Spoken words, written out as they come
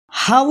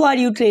How are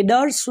you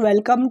traders?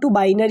 Welcome to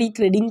binary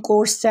trading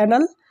course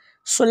channel.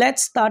 So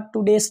let's start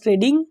today's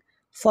trading.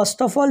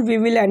 First of all, we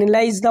will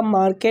analyze the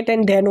market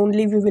and then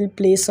only we will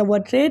place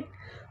our trade.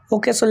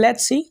 Okay, so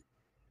let's see.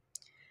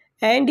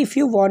 And if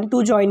you want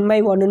to join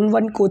my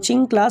one-on-one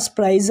coaching class,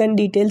 price and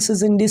details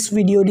is in this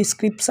video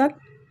description.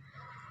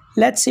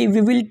 Let's see,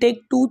 we will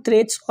take 2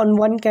 trades on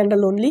one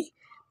candle only.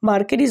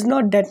 Market is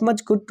not that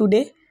much good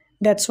today.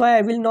 That's why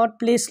I will not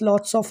place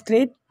lots of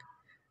trade.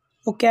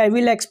 Okay, I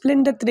will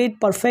explain the trade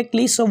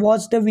perfectly, so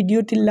watch the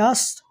video till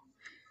last.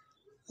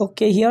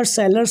 Okay, here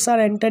sellers are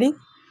entering.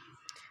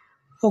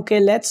 Okay,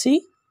 let's see.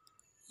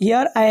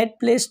 Here I had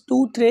placed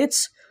 2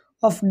 trades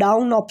of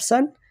down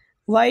option.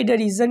 Why? The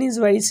reason is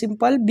very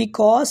simple,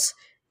 because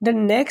the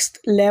next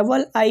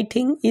level I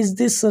think is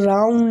this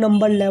round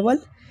number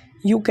level.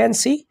 You can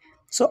see.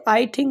 So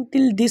I think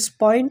till this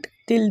point,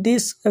 till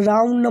this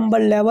round number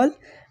level,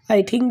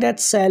 I think that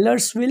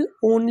sellers will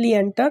only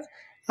enter.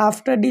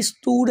 After this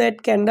 2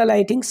 red candle,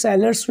 I think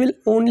sellers will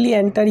only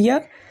enter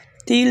here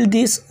till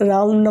this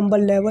round number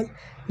level.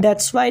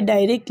 That's why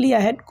directly I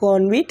had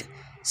gone with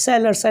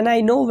sellers, and I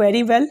know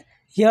very well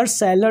here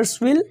sellers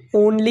will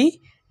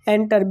only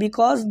enter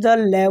because the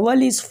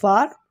level is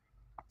far,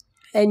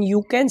 and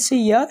you can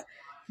see here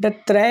the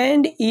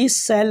trend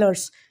is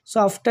sellers.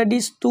 So after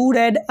this 2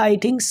 red, I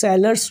think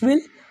sellers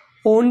will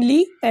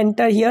only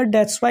enter here.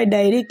 That's why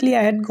directly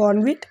I had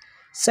gone with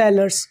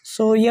sellers.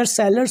 So here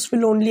sellers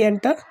will only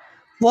enter.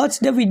 Watch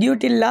the video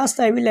till last.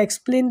 I will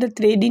explain the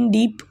trade in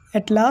deep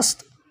at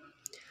last.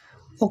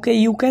 Okay,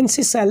 you can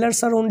see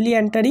sellers are only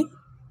entering.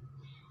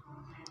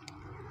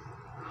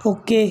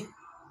 Okay,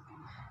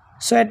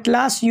 so at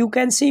last you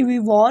can see we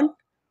won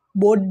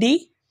both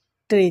the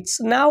trades.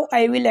 Now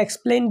I will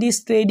explain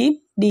this trade in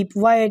deep,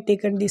 why I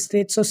taken this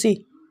trade. So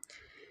see,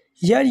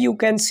 here you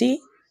can see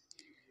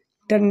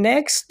the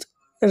next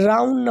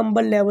round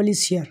number level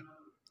is here.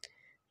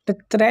 The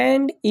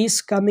trend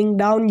is coming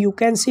down. You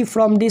can see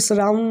from this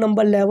round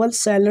number level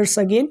sellers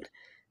again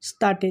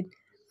started.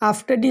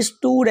 After this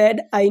 2 red,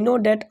 I know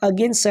that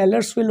again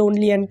sellers will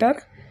only enter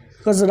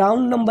because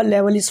round number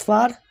level is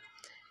far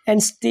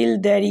and still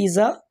there is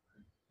a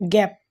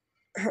gap.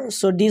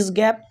 So this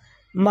gap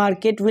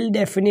market will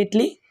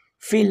definitely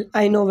fill.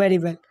 I know very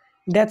well.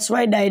 That's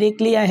why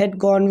directly I had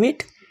gone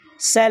with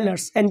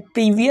sellers, and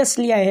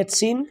previously I had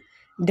seen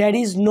there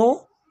is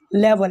no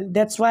level.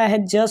 That's why I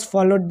had just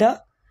followed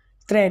the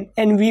trend,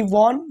 and we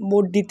won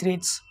both the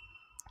trades.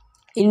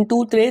 In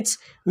 2 trades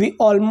we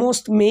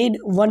almost made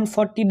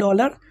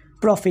 $140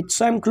 profit.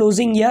 So I'm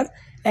closing here.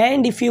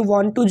 And if you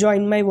want to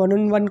join my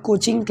one-on-one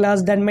coaching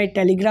class, then my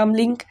Telegram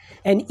link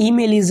and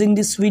email is in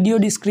this video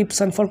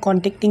description for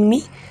contacting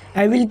me.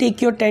 I will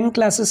take your 10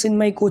 classes in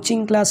my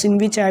coaching class, in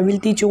which I will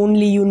teach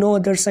only you, no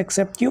others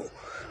except you.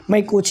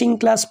 My coaching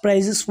class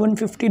price is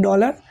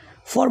 $150.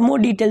 For more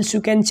details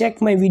you can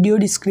check my video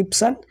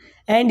description.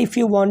 And if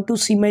you want to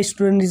see my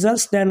student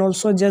results, then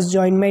also just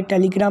join my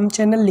Telegram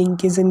channel,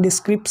 link is in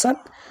description.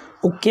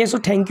 Okay, so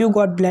thank you,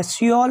 God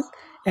bless you all,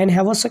 and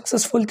have a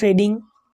successful trading.